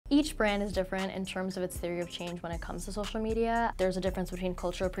Each brand is different in terms of its theory of change when it comes to social media. There's a difference between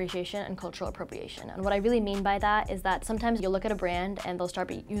cultural appreciation and cultural appropriation. And what I really mean by that is that sometimes you'll look at a brand and they'll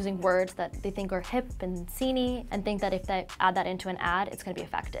start using words that they think are hip and sceney and think that if they add that into an ad, it's going to be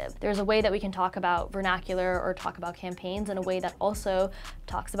effective. There's a way that we can talk about vernacular or talk about campaigns in a way that also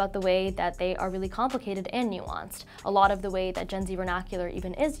talks about the way that they are really complicated and nuanced. A lot of the way that Gen Z vernacular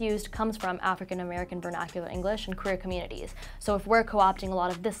even is used comes from African American vernacular English and queer communities. So if we're co-opting a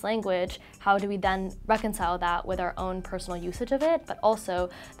lot of this language, how do we then reconcile that with our own personal usage of it, but also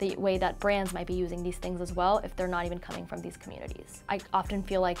the way that brands might be using these things as well if they're not even coming from these communities? I often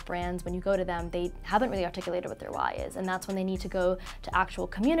feel like brands, when you go to them, they haven't really articulated what their why is, and that's when they need to go to actual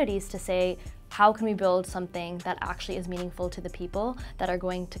communities to say, how can we build something that actually is meaningful to the people that are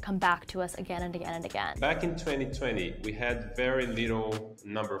going to come back to us again and again and again? Back in 2020, we had very little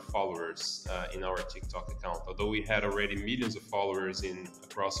number of followers in our TikTok account, although we had already millions of followers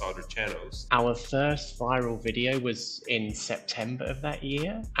across other channels. Our first viral video was in September of that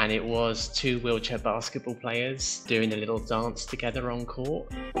year, and it was two wheelchair basketball players doing a little dance together on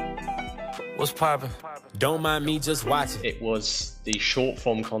court. What's poppin'? Don't mind me, just watch it. It was the short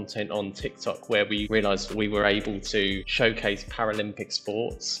form content on TikTok where we realized we were able to showcase Paralympic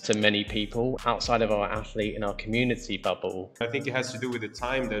sports to many people outside of our athlete and our community bubble. I think it has to do with the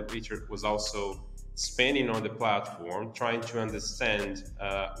time that Richard was also spending on the platform, trying to understand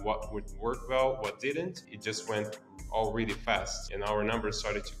what would work well, what didn't. It just went all really fast, and our numbers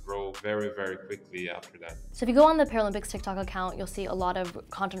started to grow very, very quickly after that. So if you go on the Paralympics TikTok account, you'll see a lot of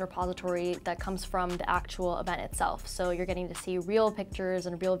content repository that comes from the actual event itself. So you're getting to see real pictures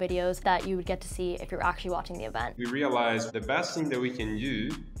and real videos that you would get to see if you're actually watching the event. We realized the best thing that we can do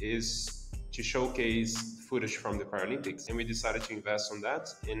is to showcase footage from the Paralympics, and we decided to invest on that,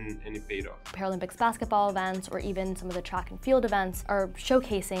 and it paid off. Paralympics basketball events or even some of the track and field events are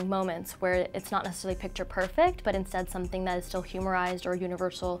showcasing moments where it's not necessarily picture perfect, but instead something that is still humorized or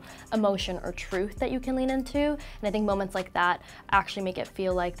universal emotion or truth that you can lean into. And I think moments like that actually make it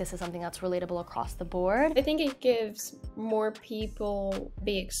feel like this is something that's relatable across the board. I think it gives more people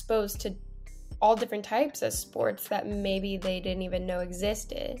be exposed to all different types of sports that maybe they didn't even know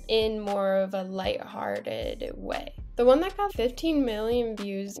existed in more of a lighthearted way. The one that got 15 million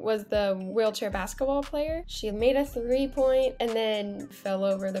views was the wheelchair basketball player. She made a 3-point and then fell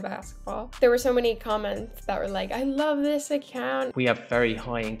over the basketball. There were so many comments that were like, I love this account. We have very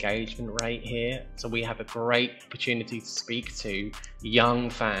high engagement rate here, so we have a great opportunity to speak to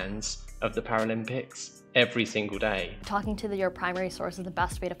young fans of the Paralympics every single day. Talking to your primary source is the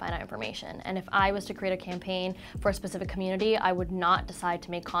best way to find out information. And if I was to create a campaign for a specific community, I would not decide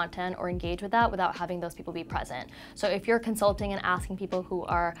to make content or engage with that without having those people be present. So if you're consulting and asking people who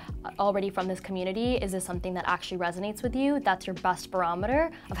are already from this community, is this something that actually resonates with you? That's your best barometer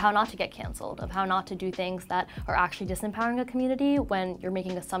of how not to get canceled, of how not to do things that are actually disempowering a community when you're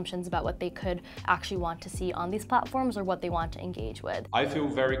making assumptions about what they could actually want to see on these platforms or what they want to engage with. I feel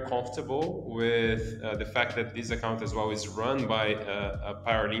very comfortable with the fact that this account as well is run by a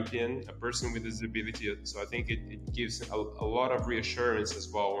Paralympian, a person with disability. So I think it gives a lot of reassurance as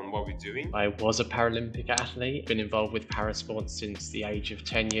well on what we're doing. I was a Paralympic athlete, been involved with parasports since the age of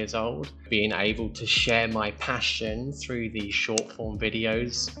 10 years old. Being able to share my passion through these short form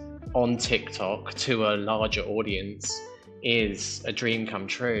videos on TikTok to a larger audience is a dream come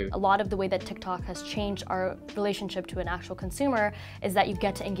true. A lot of the way that TikTok has changed our relationship to an actual consumer is that you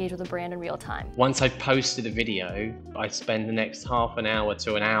get to engage with a brand in real time. Once I've posted a video, I spend the next half an hour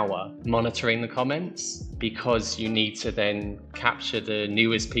to an hour monitoring the comments, because you need to then capture the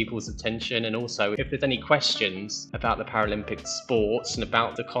newest people's attention, and also if there's any questions about the Paralympic sports and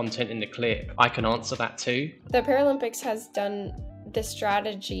about the content in the clip, I can answer that too. The Paralympics has done this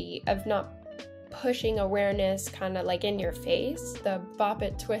strategy of not pushing awareness kind of like in your face, the bop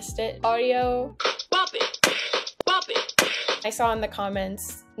it, twist it audio. Bop it, bop it. I saw in the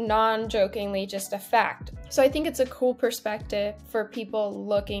comments, non-jokingly, just a fact. So I think it's a cool perspective for people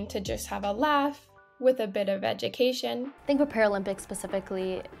looking to just have a laugh with a bit of education. I think for Paralympics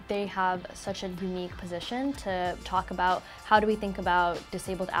specifically, they have such a unique position to talk about how do we think about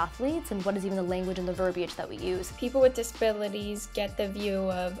disabled athletes and what is even the language and the verbiage that we use. People with disabilities get the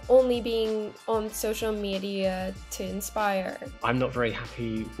view of only being on social media to inspire. I'm not very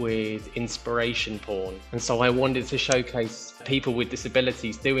happy with inspiration porn, and so I wanted to showcase people with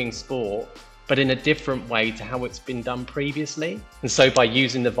disabilities doing sport, but in a different way to how it's been done previously. And so by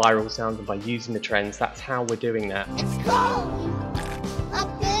using the viral sounds and by using the trends, that's how we're doing that. Let's go!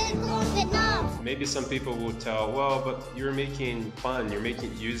 Maybe some people will tell, well, but you're making fun, you're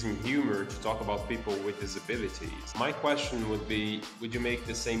using humor to talk about people with disabilities. My question would be, would you make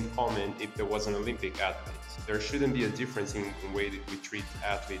the same comment if there was an Olympic athlete? There shouldn't be a difference in the way that we treat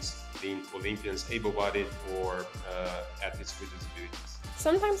athletes, being Olympians, able-bodied, or athletes with disabilities.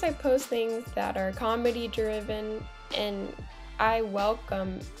 Sometimes I post things that are comedy driven, and I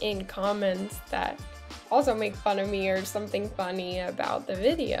welcome in comments that also make fun of me or something funny about the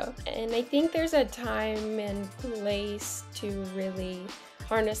video. And I think there's a time and place to really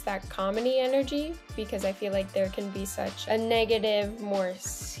harness that comedy energy, because I feel like there can be such a negative, more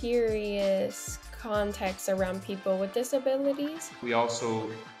serious context around people with disabilities. We also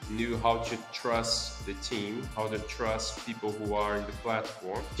knew how to trust the team, how to trust people who are in the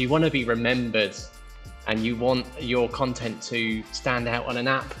platform. Do you want to be remembered and you want your content to stand out on an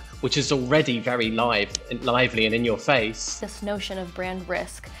app which is already very lively and in your face? This notion of brand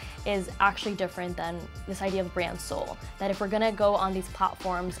risk is actually different than this idea of brand soul. That if we're gonna go on these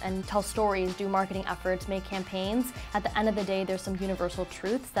platforms and tell stories, do marketing efforts, make campaigns, at the end of the day, there's some universal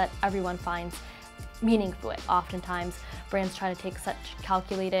truths that everyone finds meaningful. Oftentimes, brands try to take such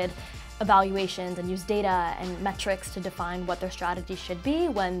calculated evaluations and use data and metrics to define what their strategy should be,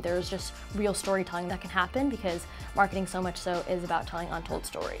 when there's just real storytelling that can happen, because marketing so much so is about telling untold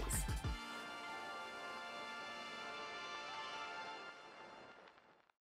stories.